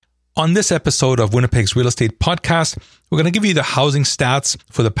On this episode of Winnipeg's Real Estate Podcast, we're going to give you the housing stats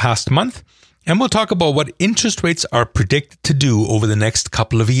for the past month, and we'll talk about what interest rates are predicted to do over the next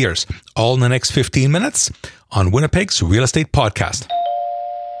couple of years, all in the next 15 minutes on Winnipeg's Real Estate Podcast.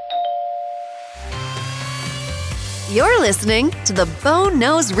 You're listening to the Bo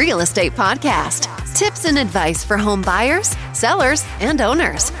Knows Real Estate Podcast. Tips and advice for home buyers, sellers, and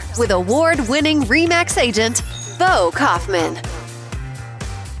owners with award-winning RE/MAX agent, Bo Kaufman.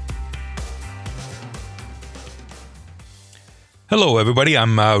 Hello, everybody.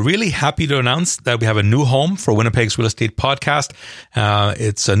 I'm really happy to announce that we have a new home for Winnipeg's Real Estate Podcast.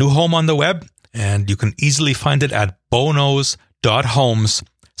 It's a new home on the web, and you can easily find it at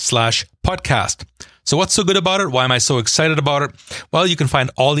bonos.homes/podcast. So what's so good about it? Why am I so excited about it? Well, you can find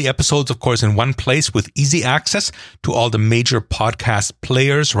all the episodes, of course, in one place with easy access to all the major podcast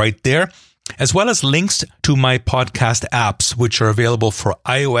players right there, as well as links to my podcast apps, which are available for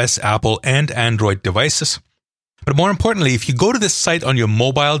iOS, Apple, and Android devices. But more importantly, if you go to this site on your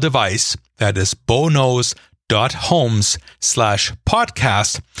mobile device, that is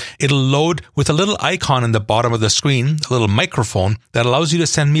bonos.homes/podcast, it'll load with a little icon in the bottom of the screen, a little microphone that allows you to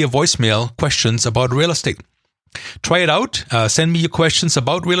send me a voicemail questions about real estate. Try it out. Send me your questions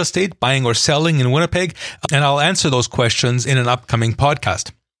about real estate, buying or selling in Winnipeg, and I'll answer those questions in an upcoming podcast.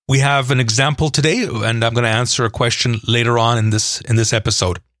 We have an example today, and I'm going to answer a question later on in this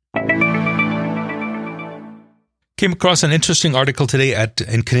episode. Came across an interesting article today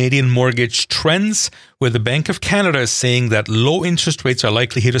in Canadian Mortgage Trends, where the Bank of Canada is saying that low interest rates are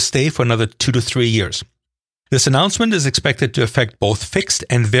likely here to stay for another 2 to 3 years. This announcement is expected to affect both fixed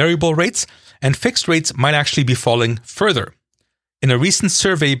and variable rates, and fixed rates might actually be falling further. In a recent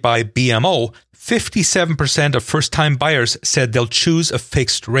survey by BMO, 57% of first-time buyers said they'll choose a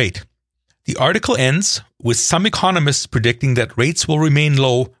fixed rate. The article ends with some economists predicting that rates will remain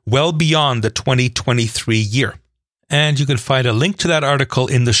low well beyond the 2023 year. And you can find a link to that article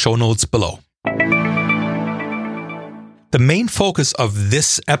in the show notes below. The main focus of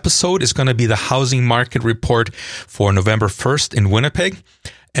this episode is going to be the housing market report for November 1st in Winnipeg.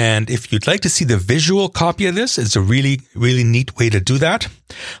 And if you'd like to see the visual copy of this, it's a really, really neat way to do that.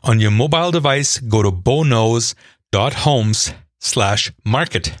 On your mobile device, go to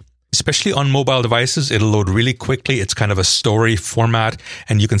bonos.homes/market. Especially on mobile devices, it'll load really quickly. It's kind of a story format,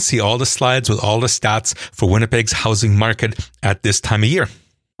 and you can see all the slides with all the stats for Winnipeg's housing market at this time of year.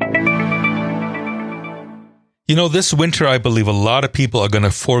 You know, this winter, I believe a lot of people are going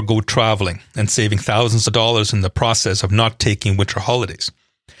to forego traveling and saving thousands of dollars in the process of not taking winter holidays.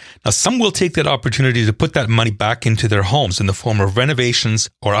 Now, some will take that opportunity to put that money back into their homes in the form of renovations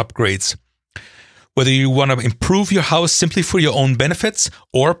or upgrades. Whether you want to improve your house simply for your own benefits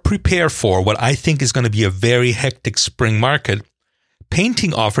or prepare for what I think is going to be a very hectic spring market,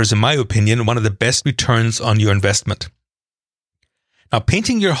 painting offers, in my opinion, one of the best returns on your investment. Now,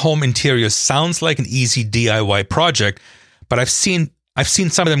 painting your home interior sounds like an easy DIY project, but I've seen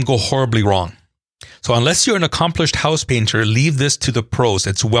some of them go horribly wrong. So unless you're an accomplished house painter, leave this to the pros.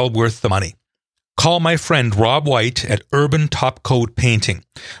 It's well worth the money. Call my friend Rob White at Urban Top Coat Painting.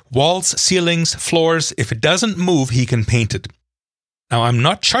 Walls, ceilings, floors, if it doesn't move, he can paint it. Now, I'm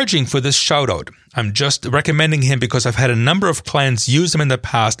not charging for this shout out. I'm just recommending him because I've had a number of clients use him in the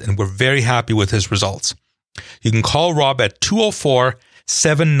past and we're very happy with his results. You can call Rob at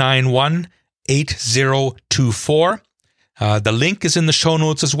 204-791-8024. The link is in the show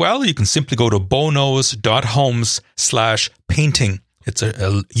notes as well. You can simply go to bonos.homes/painting. It's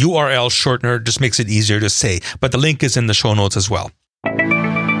a URL shortener, just makes it easier to say. But the link is in the show notes as well.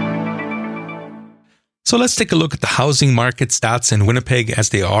 So let's take a look at the housing market stats in Winnipeg as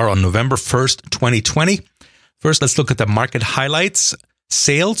they are on November 1st, 2020. First, let's look at the market highlights.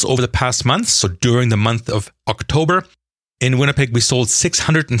 Sales over the past month, so during the month of October. In Winnipeg, we sold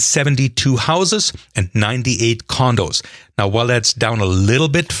 672 houses and 98 condos. Now, while that's down a little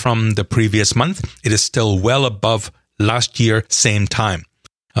bit from the previous month, it is still well above last year, same time.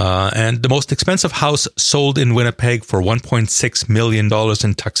 And the most expensive house sold in Winnipeg for $1.6 million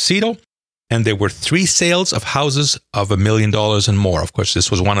in Tuxedo. And there were 3 sales of houses of $1 million and more. Of course, this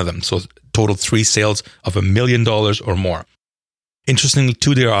was one of them. So total 3 sales of $1 million or more. Interestingly,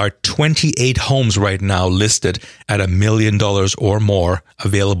 too, there are 28 homes right now listed at $1 million or more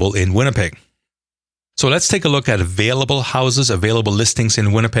available in Winnipeg. So let's take a look at available houses, available listings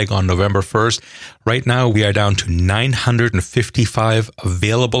in Winnipeg on November 1st. Right now, we are down to 955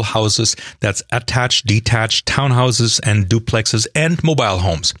 available houses. That's attached, detached, townhouses, and duplexes, and mobile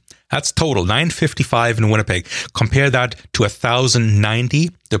homes. That's total, 955 in Winnipeg. Compare that to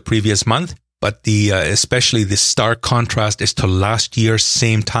 1,090 the previous month. But especially the stark contrast is to last year's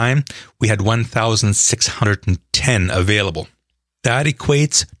same time. We had 1,610 available. That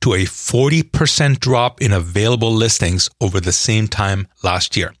equates to a 40% drop in available listings over the same time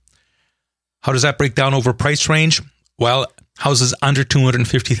last year. How does that break down over price range? Well, houses under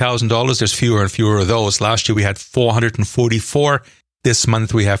 $250,000, there's fewer and fewer of those. Last year we had 444. This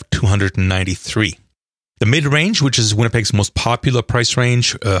month we have 293. The mid-range, which is Winnipeg's most popular price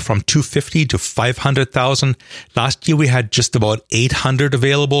range, from $250,000 to $500,000. Last year we had just about 800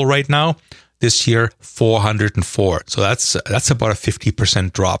 available right now. This year, 404. So that's about a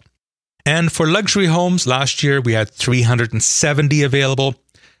 50% drop. And for luxury homes, last year we had 370 available.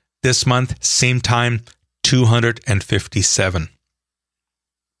 This month, same time, 257.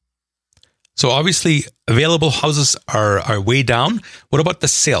 So obviously, available houses are way down. What about the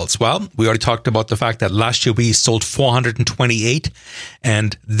sales? Well, we already talked about the fact that last year we sold 428,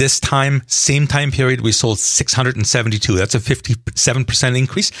 and this time, same time period, we sold 672. That's a 57%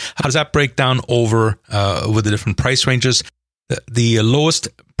 increase. How does that break down over with the different price ranges? The lowest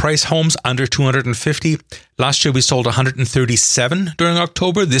price homes under 250. Last year we sold 137 during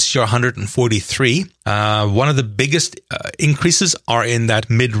October. This year 143. One of the biggest increases are in that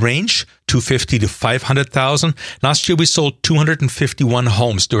mid-range, 250 to 500,000. Last year we sold 251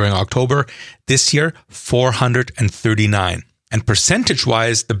 homes during October. This year 439. And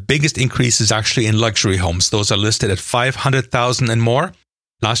percentage-wise, the biggest increase is actually in luxury homes. Those are listed at 500,000 and more.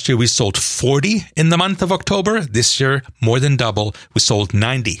 Last year, we sold 40 in the month of October. This year, more than double, we sold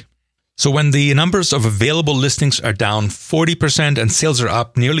 90. So when the numbers of available listings are down 40% and sales are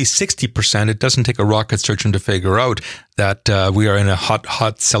up nearly 60%, it doesn't take a rocket surgeon to figure out that we are in a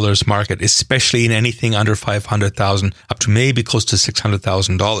hot seller's market, especially in anything under $500,000 up to maybe close to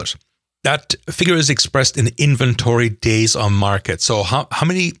 $600,000. That figure is expressed in inventory days on market. So how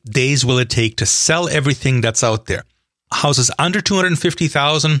many days will it take to sell everything that's out there? Houses under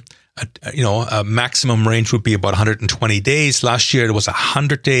 250,000, a maximum range would be about 120 days. Last year it was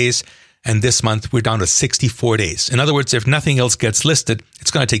 100 days, and this month we're down to 64 days. In other words, if nothing else gets listed,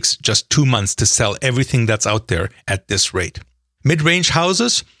 it's going to take just 2 months to sell everything that's out there at this rate. Mid-range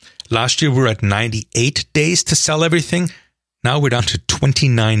houses, last year we were at 98 days to sell everything. Now we're down to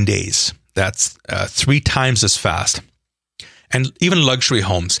 29 days. That's 3 times as fast. And even luxury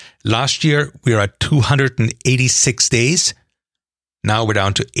homes. Last year, we were at 286 days. Now we're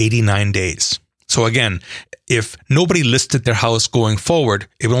down to 89 days. So again, if nobody listed their house going forward,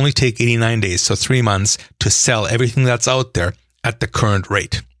 it would only take 89 days, so 3 months, to sell everything that's out there at the current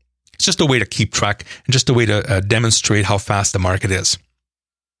rate. It's just a way to keep track and just a way to demonstrate how fast the market is.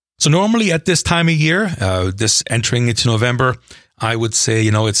 So normally at this time of year, this entering into November, I would say,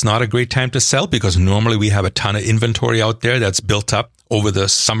 it's not a great time to sell because normally we have a ton of inventory out there that's built up over the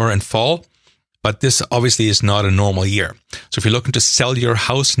summer and fall. But this obviously is not a normal year. So if you're looking to sell your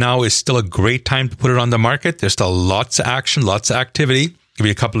house, now is still a great time to put it on the market. There's still lots of action, lots of activity. I'll give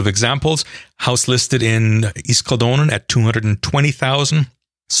you a couple of examples. House listed in East Kildonan at $220,000,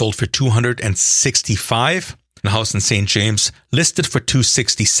 sold for $265,000. And a house in St. James listed for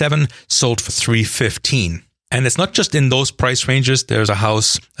 $267,000, sold for $315,000. And it's not just in those price ranges. There's a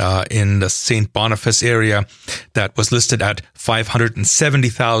house in the St. Boniface area that was listed at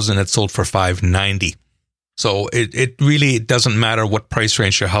 $570,000. It sold for $590,000. So it really doesn't matter what price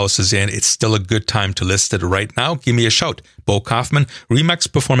range your house is in. It's still a good time to list it right now. Give me a shout. Bo Kaufman, Remax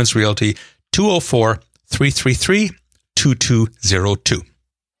Performance Realty, 204-333-2202.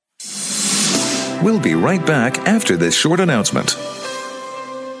 We'll be right back after this short announcement.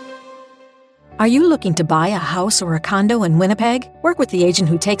 Are you looking to buy a house or a condo in Winnipeg? Work with the agent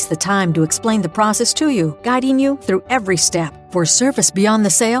who takes the time to explain the process to you, guiding you through every step. For service beyond the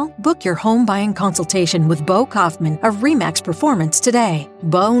sale, book your home buying consultation with Bo Kaufman of Remax Performance today.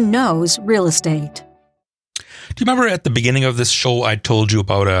 Bo knows real estate. Do you remember at the beginning of this show, I told you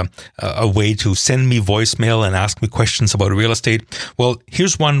about a way to send me voicemail and ask me questions about real estate? Well,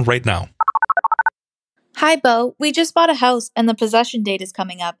 here's one right now. Hi, Bo. We just bought a house and the possession date is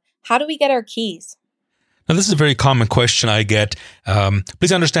coming up. How do we get our keys? Now, this is a very common question I get.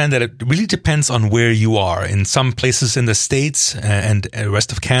 Please understand that it really depends on where you are. In some places in the States and the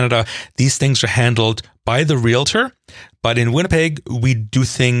rest of Canada, these things are handled by the realtor. But in Winnipeg, we do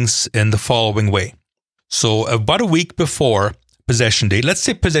things in the following way. So about a week before possession date, let's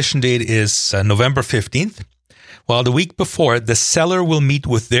say possession date is November 15th. Well, the week before, the seller will meet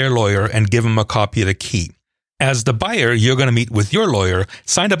with their lawyer and give them a copy of the key. As the buyer, you're going to meet with your lawyer,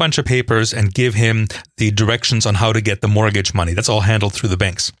 sign a bunch of papers, and give him the directions on how to get the mortgage money. That's all handled through the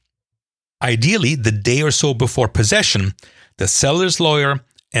banks. Ideally, the day or so before possession, the seller's lawyer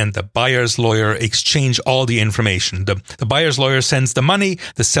and the buyer's lawyer exchange all the information. The buyer's lawyer sends the money,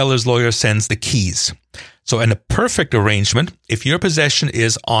 the seller's lawyer sends the keys. So in a perfect arrangement, if your possession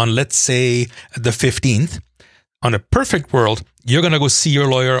is on, let's say, the 15th, on a perfect world, you're going to go see your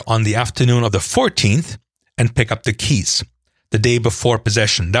lawyer on the afternoon of the 14th and pick up the keys the day before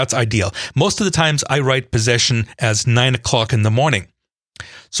possession. That's ideal. Most of the times I write possession as 9 o'clock in the morning.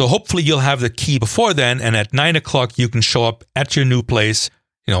 So hopefully you'll have the key before then, and at 9 o'clock you can show up at your new place,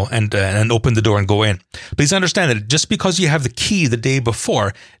 and open the door and go in. Please understand that just because you have the key the day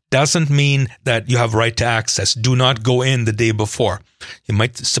before doesn't mean that you have right to access. Do not go in the day before. You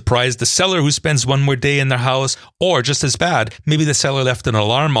might surprise the seller who spends one more day in their house, or just as bad, maybe the seller left an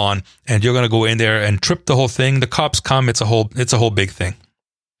alarm on and you're going to go in there and trip the whole thing. The cops come. It's a whole big thing.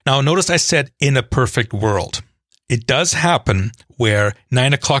 Now, notice I said in a perfect world. It does happen where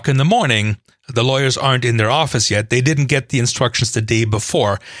 9 o'clock in the morning, the lawyers aren't in their office yet. They didn't get the instructions the day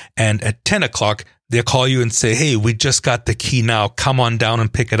before. And at 10 o'clock, they'll call you and say, hey, we just got the key now. Come on down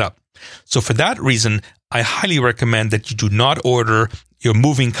and pick it up. So for that reason, I highly recommend that you do not order your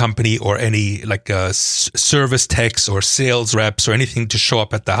moving company or any service techs or sales reps or anything to show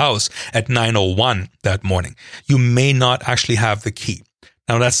up at the house at 9:01 that morning. You may not actually have the key.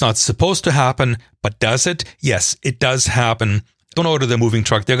 Now, that's not supposed to happen, but does it? Yes, it does happen. Don't order the moving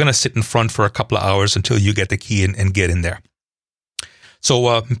truck. They're going to sit in front for a couple of hours until you get the key and get in there.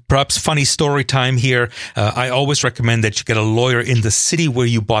 So perhaps funny story time here. I always recommend that you get a lawyer in the city where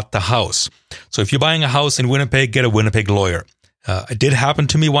you bought the house. So if you're buying a house in Winnipeg, get a Winnipeg lawyer. It did happen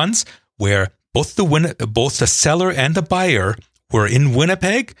to me once where both the seller and the buyer were in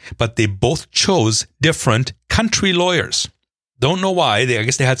Winnipeg, but they both chose different country lawyers. Don't know why. I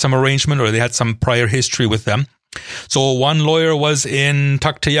guess they had some arrangement or they had some prior history with them. So one lawyer was in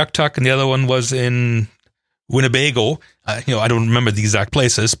Tuktoyaktuk and the other one was in Winnebago. I don't remember the exact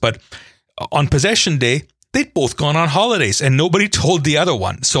places, but on possession day, they'd both gone on holidays and nobody told the other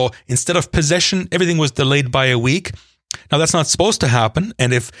one. So instead of possession, everything was delayed by a week. Now, that's not supposed to happen.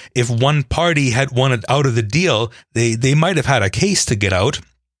 And if one party had wanted out of the deal, they might have had a case to get out.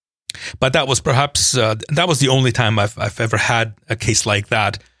 But that was perhaps, that was the only time I've ever had a case like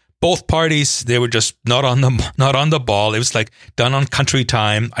that. Both parties, they were just not on the ball. It was like done on country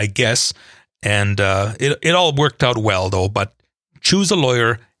time, I guess. And it all worked out well, though. But choose a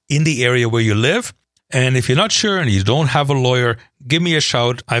lawyer in the area where you live. And if you're not sure and you don't have a lawyer, give me a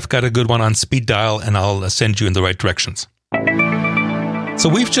shout. I've got a good one on speed dial, and I'll send you in the right directions. So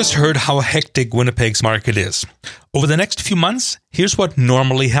we've just heard how hectic Winnipeg's market is. Over the next few months, here's what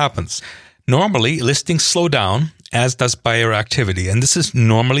normally happens. Normally, listings slow down, as does buyer activity, and this is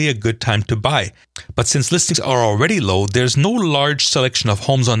normally a good time to buy. But since listings are already low, there's no large selection of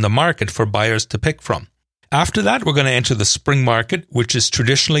homes on the market for buyers to pick from. After that, we're going to enter the spring market, which is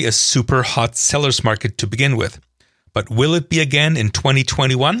traditionally a super hot seller's market to begin with. But will it be again in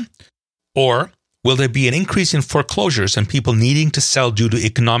 2021? Or will there be an increase in foreclosures and people needing to sell due to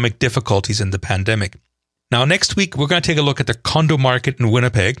economic difficulties in the pandemic? Now, next week, we're going to take a look at the condo market in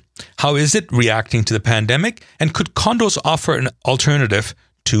Winnipeg. How is it reacting to the pandemic? And could condos offer an alternative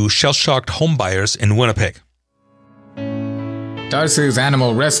to shell-shocked home buyers in Winnipeg? Darcy's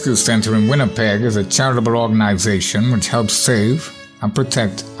Animal Rescue Center in Winnipeg is a charitable organization which helps save and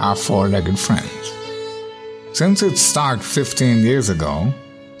protect our four-legged friends. Since its start 15 years ago,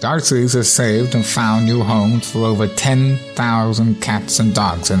 Darcy's has saved and found new homes for over 10,000 cats and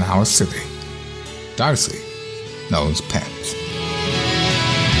dogs in our city. Darcy knows pets.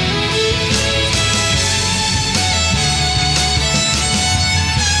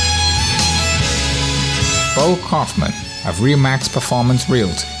 Bo Kaufman of Remax Performance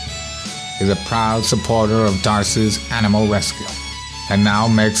Realty is a proud supporter of Darcy's Animal Rescue and now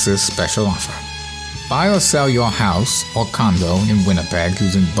makes this special offer. Buy or sell your house or condo in Winnipeg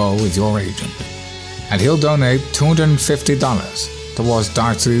using Bo as your agent, and he'll donate $250 towards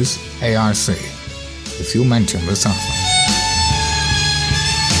Darcy's ARC if you mention this offer.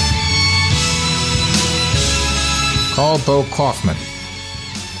 Call Bo Kaufman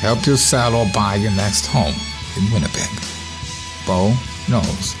to help you sell or buy your next home in Winnipeg. Bo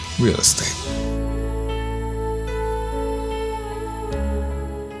knows real estate.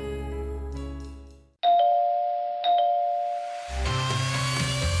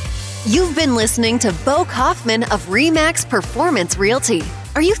 You've been listening to Bo Kaufman of Remax Performance Realty.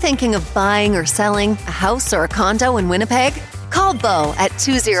 Are you thinking of buying or selling a house or a condo in Winnipeg? Call Bo at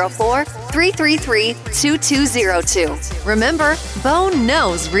 204-333-2202. Remember, Bo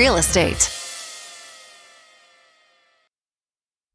knows real estate.